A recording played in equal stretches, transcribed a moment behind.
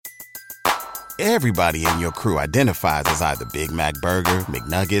Everybody in your crew identifies as either Big Mac Burger,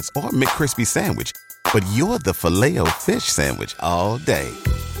 McNuggets, or McCrispy Sandwich. But you're the Filet-O-Fish Sandwich all day.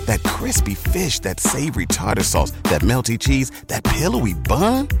 That crispy fish, that savory tartar sauce, that melty cheese, that pillowy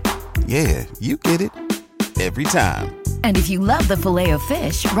bun. Yeah, you get it. Every time. And if you love the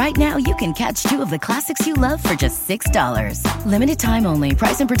Filet-O-Fish, right now you can catch two of the classics you love for just $6. Limited time only.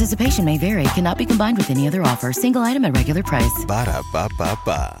 Price and participation may vary. Cannot be combined with any other offer. Single item at regular price.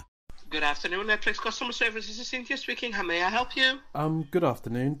 Ba-da-ba-ba-ba. Good afternoon, Netflix customer service. This is Cynthia speaking. How may I help you? Good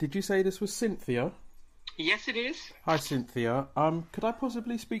afternoon. Did you say this was Cynthia? Yes, it is. Hi, Cynthia. Could I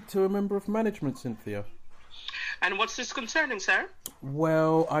possibly speak to a member of management, Cynthia? And what's this concerning, sir?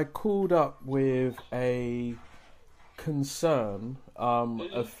 Well, I called up with a concern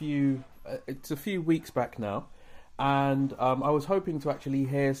it's a few weeks back now, and I was hoping to actually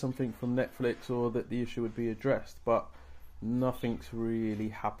hear something from Netflix or that the issue would be addressed, but nothing's really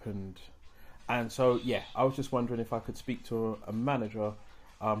happened. And so, yeah, I was just wondering if I could speak to a manager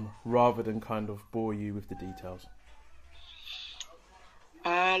rather than kind of bore you with the details.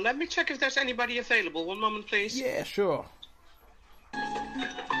 Let me check if there's anybody available. One moment, please. Yeah, sure.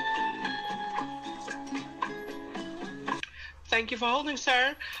 Thank you for holding,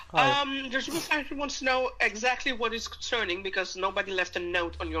 sir. Hi. There's a person wants to know exactly what is concerning because nobody left a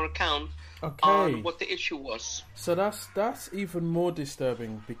note on your account on what the issue was. So that's even more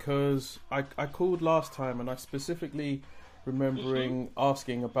disturbing because I called last time and I specifically remembering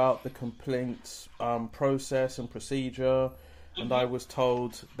asking about the complaints process and procedure, and I was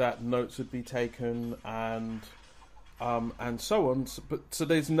told that notes would be taken and so on. So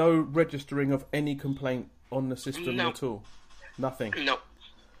there's no registering of any complaint on the system at all. Nothing. No,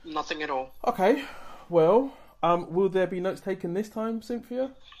 nothing at all. Okay, well, will there be notes taken this time,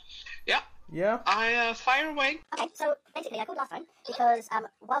 Cynthia? Yeah. Yeah? I fire away. Okay, so basically I called last time because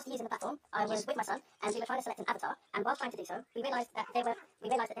whilst using the platform, I was with my son and we were trying to select an avatar, and whilst trying to do so, we realised that there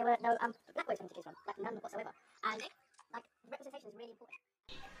were no black boys to choose from, like none whatsoever. And like representation is really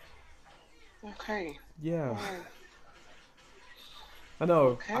important. Okay. Yeah. I know.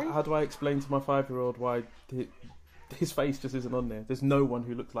 Okay. How do I explain to my 5-year-old why his face just isn't on there? There's no one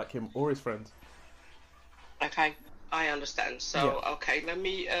who looks like him or his friends. Okay, I understand. So, Yeah. okay, let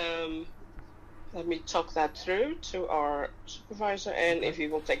me talk that through to our supervisor, and if he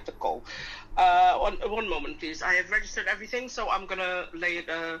will take the call. One moment, please. I have registered everything, so I'm gonna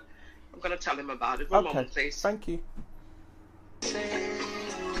I'm gonna tell him about it. One moment, please. Thank you.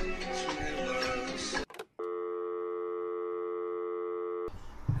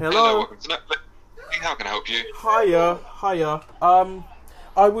 Hello. Welcome to Netflix. How can I help you? Hiya.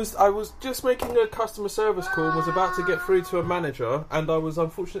 I was just making a customer service call and was about to get through to a manager, and I was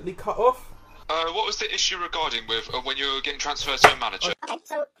unfortunately cut off. What was the issue regarding with when you were getting transferred to a manager? Okay,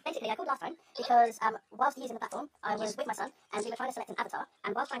 so basically I called last time because whilst using the platform, I was with my son and we were trying to select an avatar,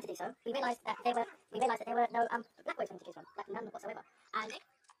 and whilst trying to do so, we realised that there were no black boys to choose from, like none whatsoever. And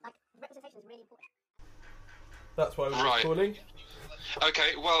like representation is really important. That's why I was calling.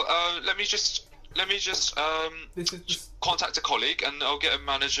 Okay, well, let me just contact a colleague, and I'll get a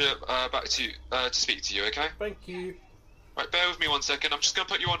manager back to you to speak to you. Okay? Thank you. Right, bear with me 1 second. I'm just going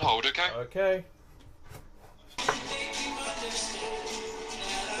to put you on hold. Okay? Okay.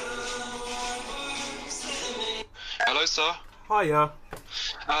 Hello, sir. Hiya.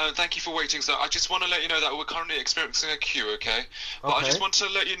 Thank you for waiting, sir. I just want to let you know that we're currently experiencing a queue, okay? But I just want to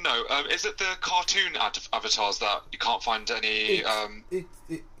let you know, is it the cartoon avatars that you can't find any...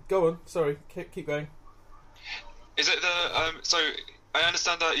 Go on, sorry, keep going. Is it the... so, I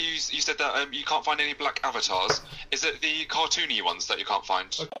understand that you said that you can't find any black avatars. Is it the cartoony ones that you can't find?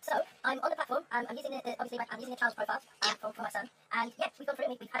 Okay. So, I'm on the platform, I'm using a child's profile for my son, and yeah, we've gone through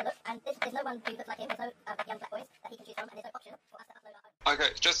and we've had a look, and there's no one who looks like him, there's no young black boys that he can choose from, and there's no option for us to upload our own.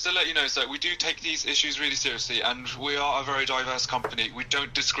 Okay, just to let you know, sir, we do take these issues really seriously, and we are a very diverse company. We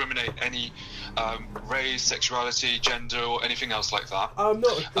don't discriminate any race, sexuality, gender, or anything else like that. I'm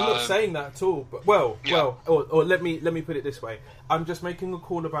not saying that at all. But or let me put it this way: I'm just making a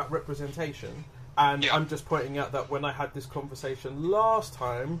call about representation, and I'm just pointing out that when I had this conversation last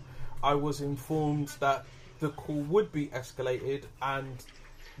time, I was informed that the call would be escalated, and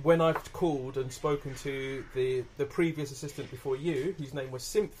when I've called and spoken to the previous assistant before you, whose name was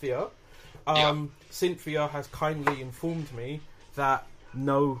Cynthia, Cynthia has kindly informed me that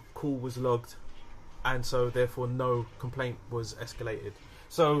no call was logged, and so therefore no complaint was escalated.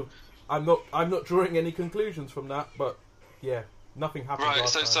 So I'm not drawing any conclusions from that, but yeah, nothing happened. Right.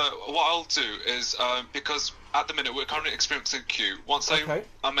 last time. So what I'll do is because at the minute we're currently experiencing a queue. Once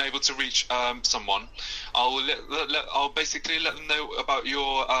I'm able to reach someone, I'll basically let them know about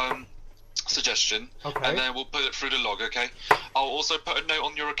your suggestion, Okay. and then we'll put it through the log, okay? I'll also put a note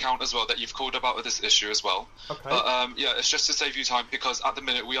on your account as well that you've called about this issue as well. Okay. But yeah, it's just to save you time because at the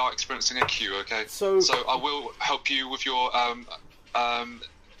minute we are experiencing a queue, okay? So I will help you with your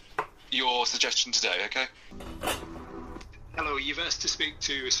suggestion today, okay? Hello, you've asked to speak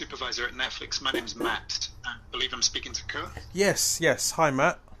to a supervisor at Netflix. My name's Matt. I believe I'm speaking to Kerr. Yes. Hi,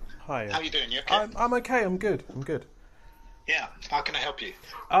 Matt. Hi. How are you doing? You okay? I'm okay. I'm good. Yeah. How can I help you?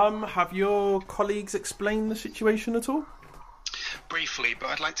 Have your colleagues explained the situation at all? Briefly, but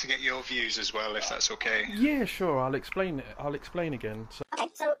I'd like to get your views as well, if that's okay. Yeah, sure. I'll explain again. So, Okay,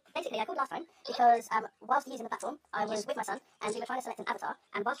 so basically I called last time because whilst using the platform, I was with my son and we were trying to select an avatar,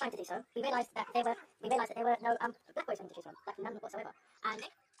 and whilst trying to do so, we realised that there were no black boys to choose from, like none whatsoever. And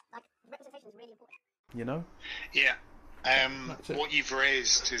like representation is really important. you know. Yeah. What you've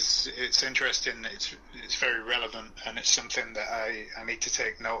raised it's interesting. It's very relevant, and it's something that I need to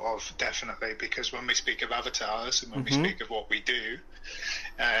take note of definitely, because when we speak of avatars and when we speak of what we do,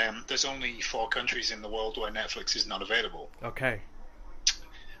 there's only 4 countries in the world where Netflix is not available. Okay.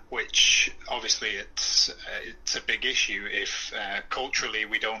 Which obviously it's a big issue if culturally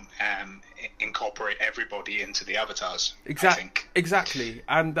we don't incorporate everybody into the avatars. Exactly,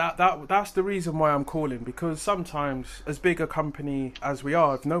 and that's the reason why I'm calling, because sometimes, as big a company as we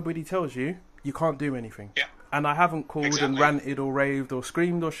are, if nobody tells you, you can't do anything. Yeah. And I haven't called and ranted or raved or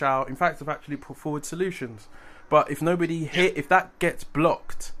screamed or shout. In fact, I've actually put forward solutions. But if nobody if that gets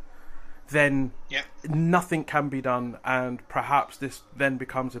blocked, then nothing can be done, and perhaps this then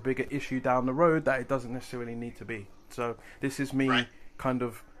becomes a bigger issue down the road that it doesn't necessarily need to be. So this is me kind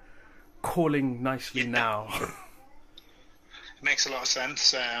of calling nicely now. It makes a lot of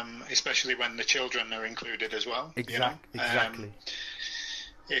sense, especially when the children are included as well. Exactly.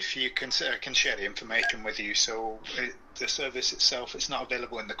 If you can share the information with you. So the service itself, it's not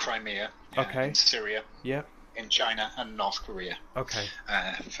available in the Crimea, in Syria, in China and North Korea. Okay.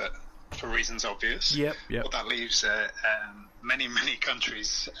 For reasons obvious. Yep. But that leaves many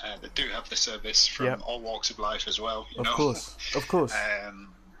countries that do have the service from all walks of life as well. Of course.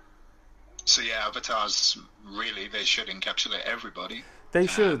 So yeah, avatars really, they should encapsulate everybody. They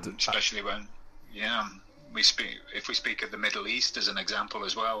should, especially when if we speak of the Middle East as an example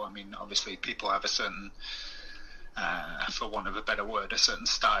as well. I mean, obviously people have a certain, for want of a better word, a certain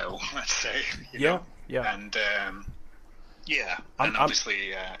style. Let's say. And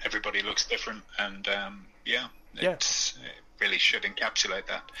obviously everybody looks different, and it really should encapsulate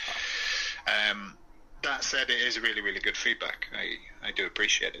that. That said, it is really, really good feedback. I do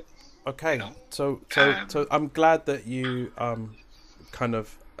appreciate it. Okay, so I'm glad that you kind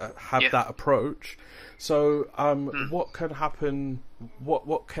of have that approach. So what can happen?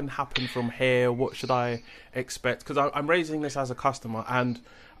 What can happen from here? What should I expect? Because I'm raising this as a customer, and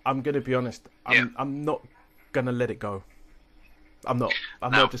I'm going to be honest. I'm not going to let it go. I'm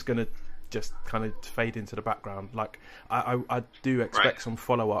not just going to kind of fade into the background. Like I do expect some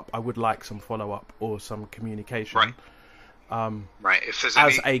follow up. I would like some follow up or some communication. If there's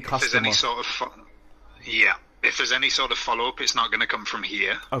if there's any sort of follow up, it's not going to come from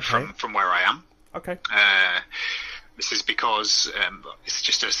here. From where I am. Okay. This is because it's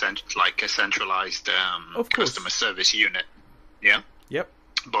just a centralized customer service unit. Yeah. Yep.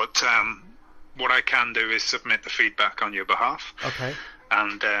 But what I can do is submit the feedback on your behalf. Okay.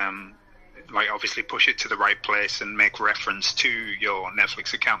 And obviously push it to the right place and make reference to your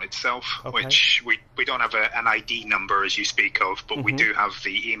Netflix account itself, which we don't have an ID number as you speak of, but we do have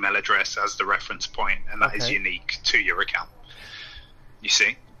the email address as the reference point, and that is unique to your account. You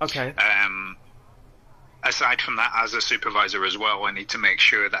see? Okay. Aside from that, as a supervisor as well, I need to make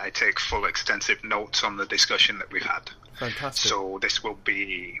sure that I take full extensive notes on the discussion that we've had. Fantastic. So this will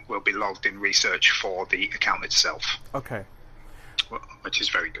be logged in research for the account itself. Okay. Which is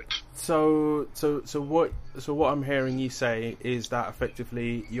very good. So what I'm hearing you say is that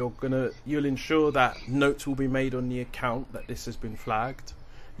effectively you'll ensure that notes will be made on the account that this has been flagged.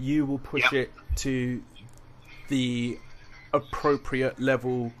 You will push it to the appropriate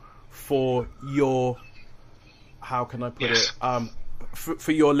level for your, how can I put it,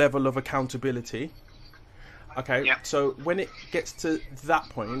 for your level of accountability. Okay, so when it gets to that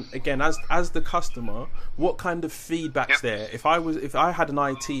point, again, as the customer, what kind of feedback's there? If I had an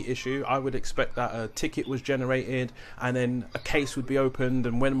IT issue, I would expect that a ticket was generated and then a case would be opened,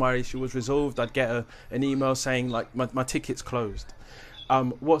 and when my issue was resolved, I'd get an email saying like my ticket's closed.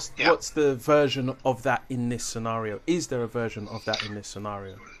 What's the version of that in this scenario? Is there a version of that in this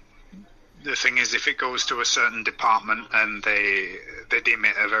scenario? the thing is, if it goes to a certain department and they deem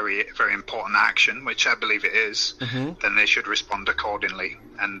it a very, very important action, which I believe it is, then they should respond accordingly,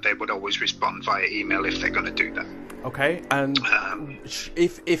 and they would always respond via email if they're going to do that. Okay, and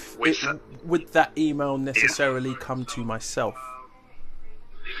would that email necessarily come to myself?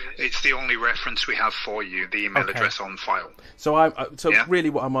 It's the only reference we have for you, the email address on file. So really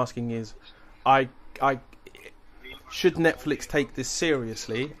what I'm asking is, I should Netflix take this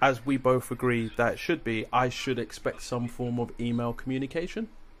seriously, as we both agree that it should be, I should expect some form of email communication?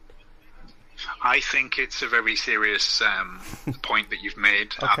 I think it's a very serious point that you've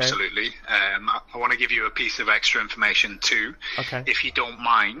made, absolutely. I want to give you a piece of extra information too, if you don't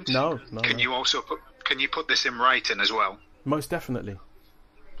mind. No. Can you also put this in writing as well? Most definitely.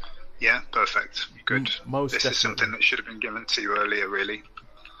 Yeah, perfect. Good. Most this definitely. Is something that should have been given to you earlier, really.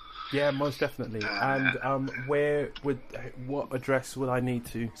 Yeah, most definitely. And what address would I need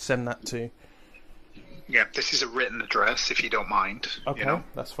to send that to? Yeah, this is a written address, if you don't mind. Okay,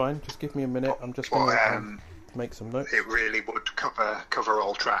 that's fine. Just give me a minute. I'm just going to make some notes. It really would cover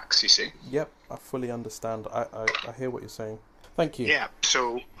all tracks, you see. Yep, I fully understand. I hear what you're saying. Thank you. Yeah,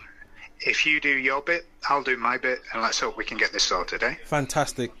 so if you do your bit, I'll do my bit, and let's hope we can get this sorted, eh?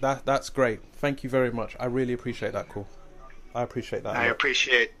 Fantastic. That's great. Thank you very much. I really appreciate that call. I appreciate that. I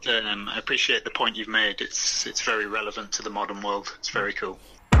appreciate the point you've made. It's very relevant to the modern world. It's very cool.